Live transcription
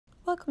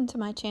Welcome to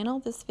my channel.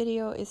 This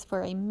video is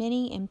for a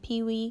mini and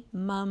Peewee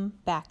MUM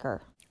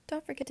backer.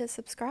 Don't forget to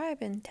subscribe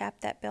and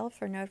tap that bell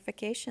for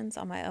notifications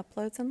on my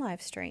uploads and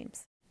live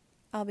streams.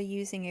 I'll be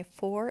using a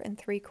 4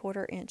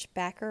 3/4 inch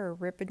backer or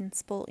ribbon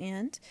spool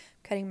end,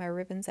 cutting my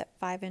ribbons at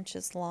 5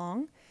 inches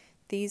long.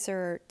 These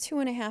are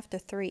 2.5 to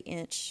 3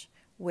 inch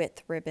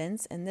width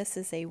ribbons, and this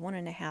is a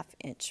 1.5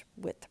 inch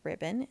width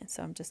ribbon, and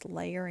so I'm just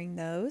layering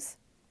those,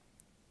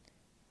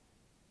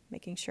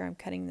 making sure I'm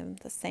cutting them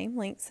the same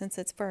length. Since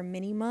it's for a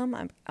mini mum,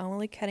 I'm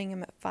only cutting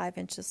them at 5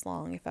 inches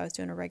long. If I was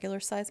doing a regular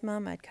size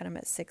mum, I'd cut them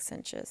at 6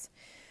 inches.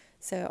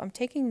 So I'm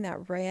taking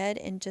that red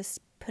and just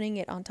putting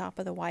it on top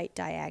of the white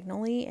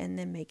diagonally and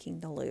then making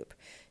the loop.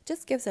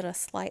 Just gives it a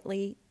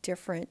slightly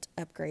different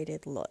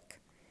upgraded look.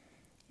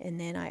 And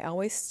then I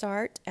always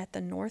start at the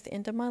north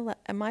end of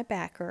my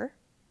backer,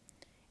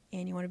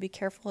 and you want to be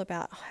careful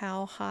about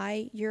how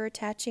high you're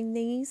attaching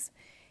these,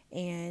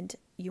 and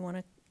you want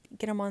to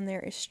get them on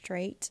there as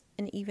straight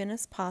and even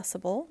as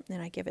possible.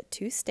 Then I give it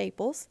 2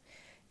 staples,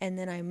 and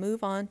then I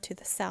move on to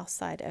the south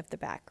side of the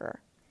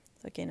backer.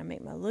 So again, I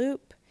make my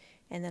loop,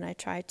 and then I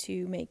try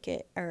to make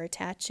it or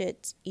attach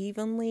it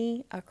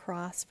evenly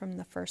across from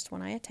the first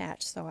one I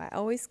attach. So I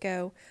always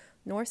go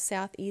north,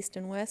 south, east,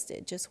 and west.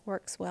 It just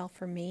works well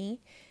for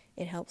me.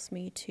 It helps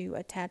me to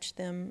attach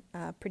them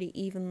pretty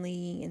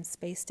evenly and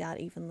spaced out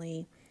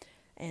evenly.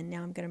 And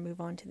now I'm going to move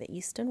on to the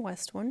east and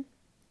west one.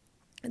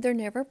 They're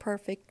never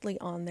perfectly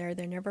on there.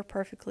 They're never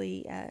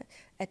perfectly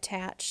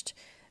attached,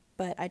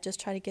 but I just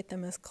try to get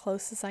them as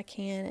close as I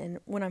can. And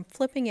when I'm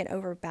flipping it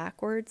over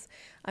backwards,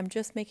 I'm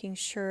just making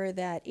sure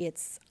that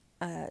it's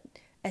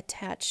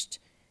attached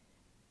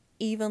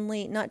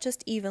evenly, not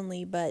just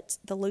evenly, but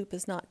the loop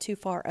is not too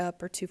far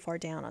up or too far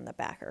down on the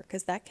backer,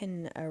 because that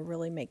can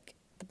really make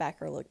the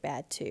backer look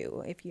bad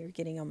too if you're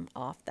getting them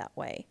off that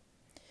way.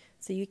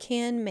 So you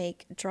can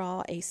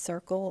draw a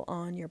circle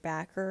on your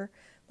backer,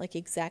 like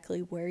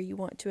exactly where you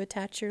want to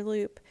attach your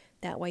loop.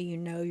 That way you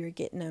know you're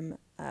getting them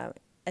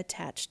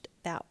attached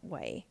that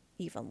way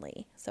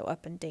evenly, so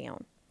up and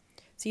down.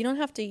 So you don't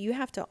have to, you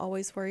have to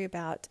always worry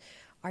about,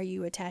 are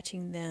you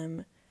attaching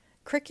them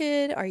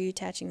crooked? Are you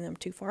attaching them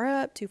too far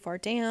up, too far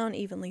down,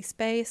 evenly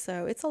spaced?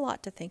 So it's a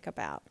lot to think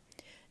about.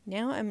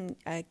 Now I'm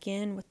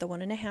again with the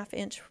 1.5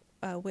 inch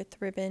width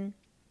ribbon,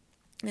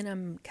 and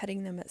I'm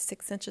cutting them at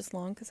 6 inches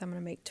long because I'm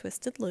going to make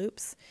twisted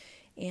loops,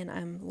 and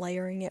I'm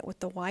layering it with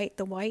the white.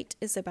 The white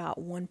is about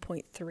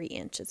 1.3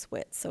 inches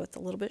width, so it's a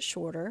little bit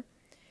shorter.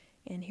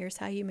 And here's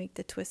how you make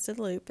the twisted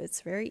loop.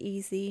 It's very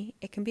easy.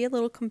 It can be a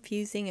little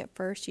confusing at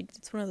first.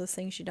 It's one of those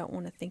things you don't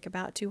want to think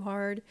about too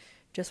hard,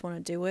 just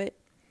want to do it.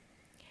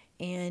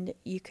 And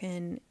you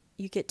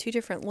get 2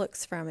 different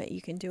looks from it.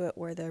 You can do it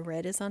where the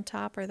red is on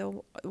top or the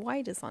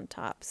white is on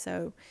top.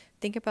 So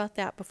think about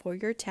that before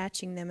you're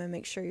attaching them, and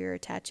make sure you're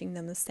attaching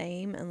them the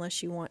same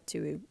unless you want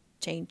to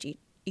change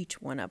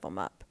each one of them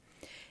up.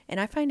 And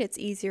I find it's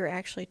easier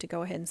actually to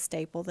go ahead and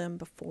staple them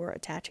before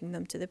attaching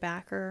them to the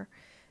backer,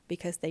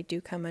 because they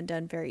do come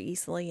undone very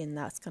easily, and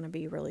that's going to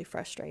be really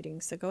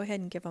frustrating. So go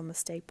ahead and give them a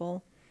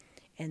staple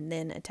and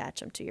then attach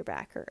them to your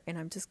backer. And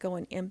I'm just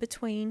going in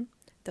between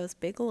those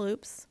big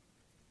loops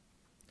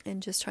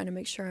and just trying to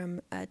make sure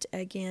I'm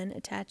again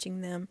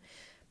attaching them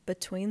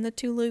between the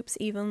 2 loops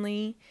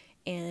evenly,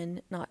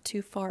 and not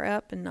too far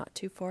up and not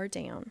too far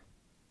down,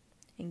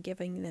 and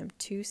giving them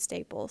 2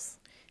 staples.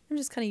 I'm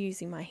just kind of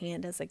using my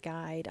hand as a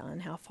guide on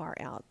how far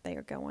out they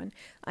are going.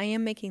 I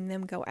am making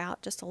them go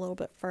out just a little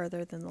bit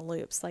further than the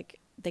loops,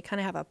 like they kind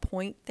of have a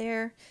point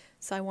there,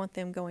 so I want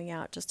them going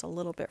out just a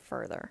little bit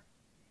further.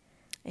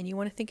 And you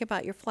want to think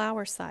about your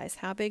flower size.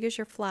 How big is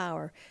your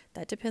flower?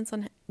 That depends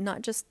on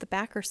not just the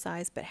backer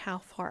size, but how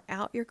far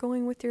out you're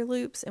going with your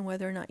loops, and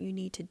whether or not you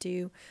need to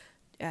do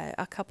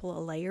a couple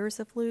of layers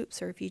of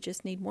loops, or if you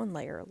just need 1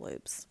 layer of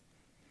loops.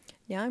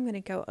 Now I'm going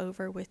to go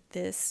over with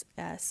this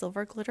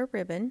silver glitter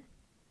ribbon.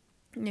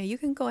 Now you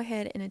can go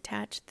ahead and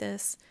attach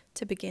this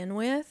to begin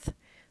with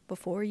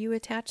before you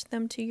attach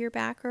them to your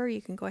backer.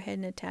 You can go ahead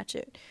and attach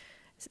it,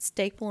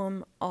 staple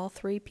them all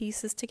 3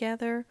 pieces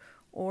together,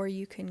 or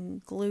you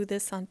can glue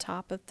this on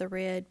top of the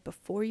red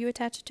before you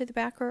attach it to the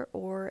backer,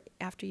 or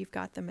after you've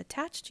got them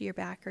attached to your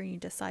backer and you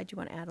decide you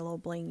want to add a little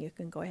bling, you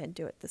can go ahead and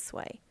do it this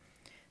way.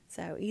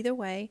 So either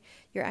way,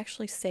 you're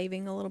actually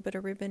saving a little bit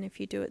of ribbon if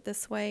you do it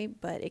this way,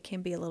 but it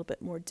can be a little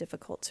bit more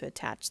difficult to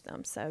attach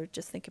them, so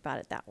just think about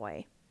it that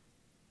way.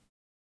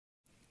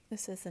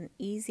 This is an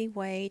easy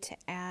way to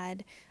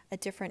add a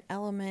different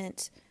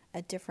element,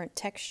 a different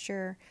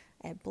texture.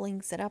 It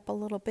blings it up a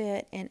little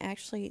bit, and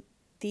actually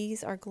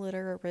these are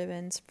glitter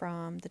ribbons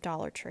from the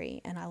Dollar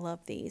Tree, and I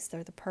love these.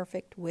 They're the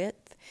perfect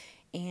width,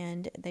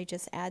 and they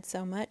just add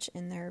so much,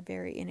 and they're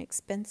very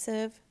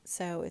inexpensive,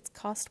 so it's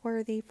cost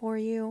worthy for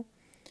you,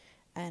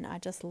 and I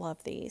just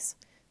love these.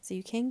 So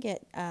you can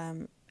get,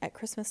 at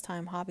Christmas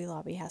time, Hobby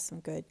Lobby has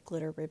some good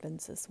glitter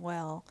ribbons as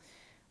well,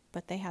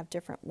 but they have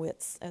different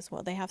widths as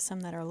well. They have some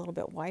that are a little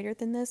bit wider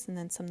than this, and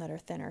then some that are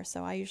thinner.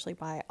 So I usually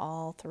buy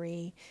all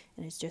 3,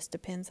 and it just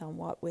depends on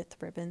what width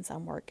ribbons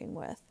I'm working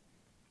with.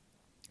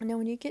 Now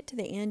when you get to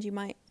the end, you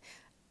might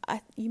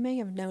you may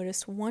have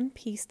noticed one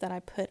piece that I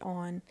put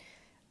on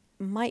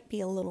might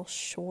be a little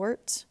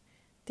short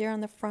there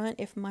on the front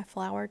if my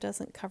flower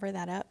doesn't cover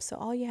that up. So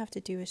all you have to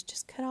do is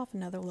just cut off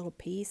another little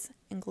piece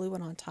and glue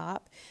it on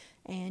top,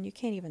 and you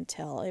can't even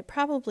tell. It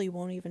probably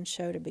won't even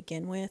show to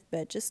begin with,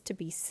 but just to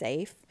be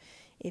safe,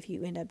 if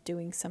you end up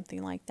doing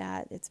something like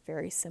that, it's a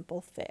very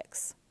simple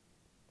fix.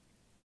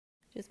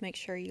 Just make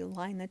sure you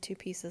line the two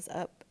pieces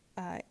up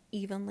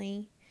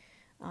evenly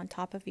on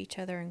top of each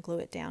other and glue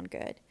it down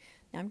good.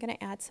 Now I'm going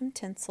to add some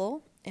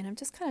tinsel, and I'm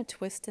just kind of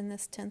twisting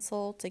this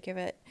tinsel to give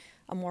it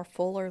a more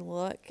fuller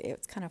look.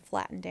 It's kind of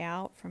flattened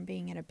out from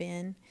being in a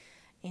bin,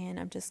 and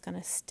I'm just going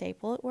to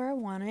staple it where I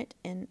want it,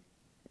 and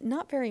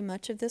not very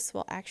much of this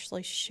will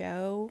actually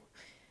show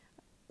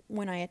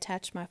when I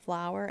attach my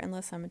flower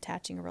unless I'm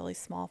attaching a really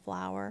small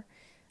flower.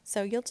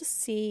 So you'll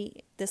just see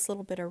this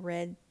little bit of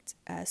red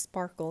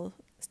sparkle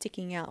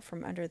sticking out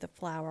from under the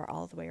flower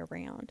all the way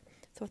around.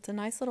 So it's a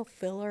nice little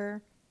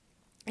filler,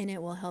 and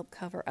it will help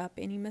cover up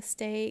any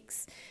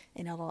mistakes,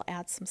 and it'll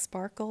add some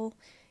sparkle.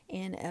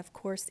 And of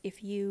course,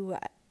 if you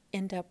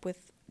end up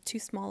with too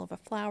small of a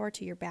flower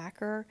to your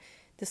backer,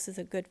 this is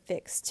a good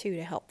fix too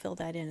to help fill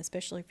that in,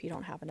 especially if you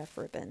don't have enough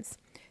ribbons.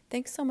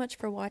 Thanks so much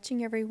for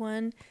watching,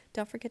 everyone.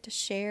 Don't forget to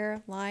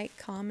share, like,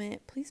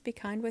 comment. Please be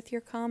kind with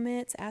your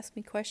comments. Ask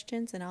me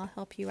questions and I'll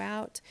help you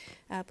out.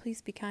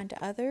 Please be kind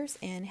to others,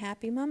 and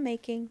happy mum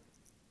making.